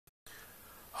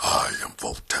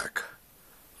VULLTAK,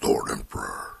 Lord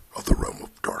Emperor of the Realm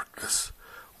of Darkness,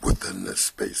 within this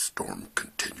space storm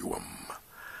continuum.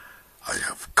 I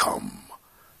have come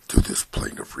to this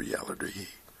plane of reality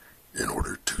in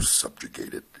order to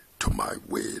subjugate it to my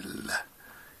will.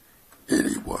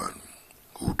 Anyone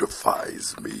who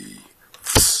defies me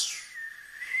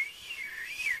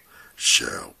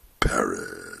shall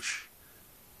perish.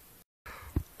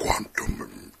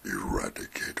 Quantum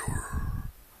Eradicator.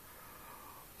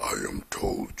 I am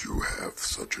told you have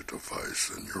such a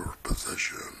device in your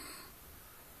possession.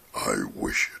 I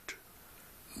wish it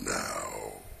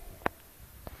now.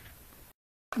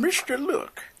 Mister,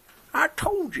 look, I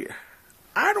told you,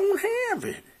 I don't have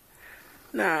it.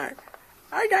 Now,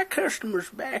 I got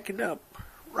customers backing up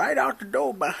right out the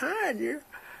door behind you.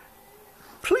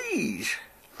 Please,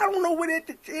 I don't know what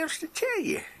else to tell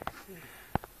you.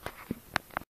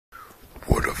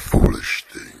 What a foolish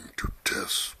thing to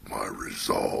test my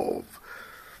resolve.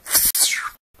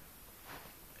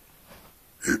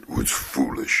 It was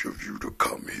foolish of you to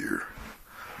come here.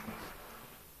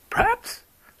 Perhaps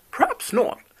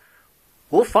not.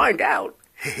 We'll find out.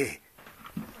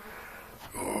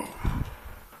 Oh,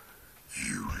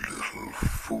 you little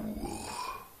fool.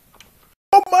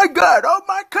 Oh my God, all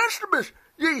my customers.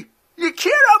 You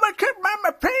killed all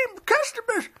my paying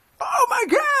customers. Oh my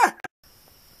God.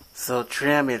 So,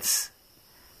 Trim, it's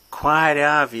quite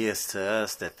obvious to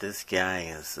us that this guy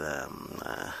is,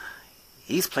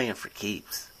 he's playing for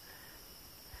keeps.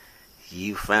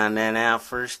 You found that out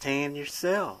firsthand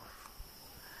yourself.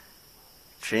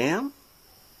 Trim,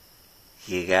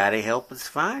 you gotta help us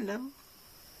find him.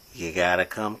 You gotta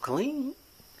come clean.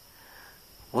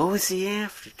 What was he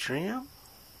after, Trim?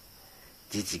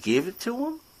 Did you give it to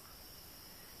him?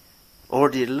 Or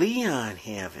did Leon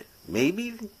have it?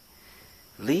 Maybe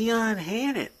Leon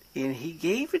had it and he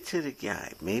gave it to the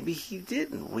guy. Maybe he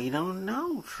didn't. We don't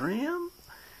know, Trim.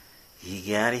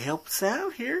 You gotta help us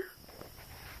out here.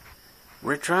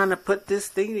 We're trying to put this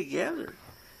thing together.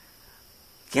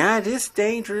 Guy this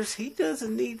dangerous, he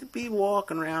doesn't need to be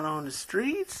walking around on the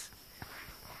streets.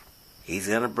 He's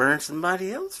gonna burn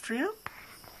somebody else, Trim.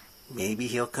 Maybe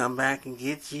he'll come back and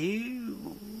get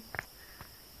you.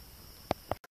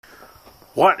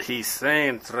 What he's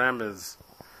saying, Trim, is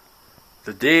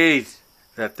the day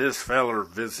that this feller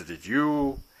visited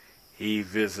you, he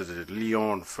visited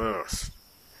Leon first.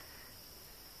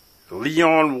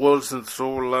 Leon wasn't so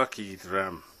lucky,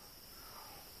 Trim.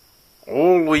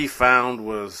 All we found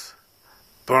was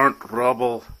burnt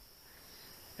rubble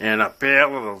and a pair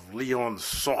of Leon's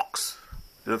socks.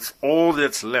 That's all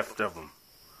that's left of him.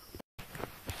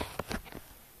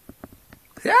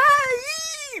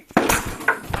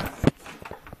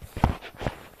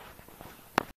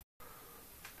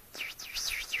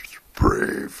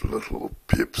 Brave little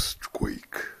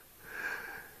pipsqueak.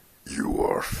 You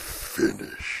are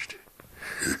finished.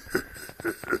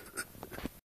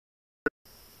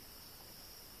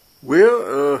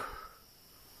 Well,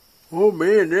 oh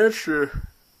man, that's too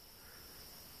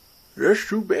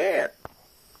bad.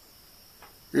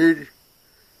 It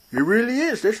really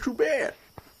is. That's too bad.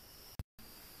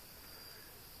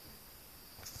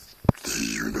 The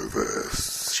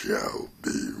universe shall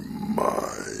be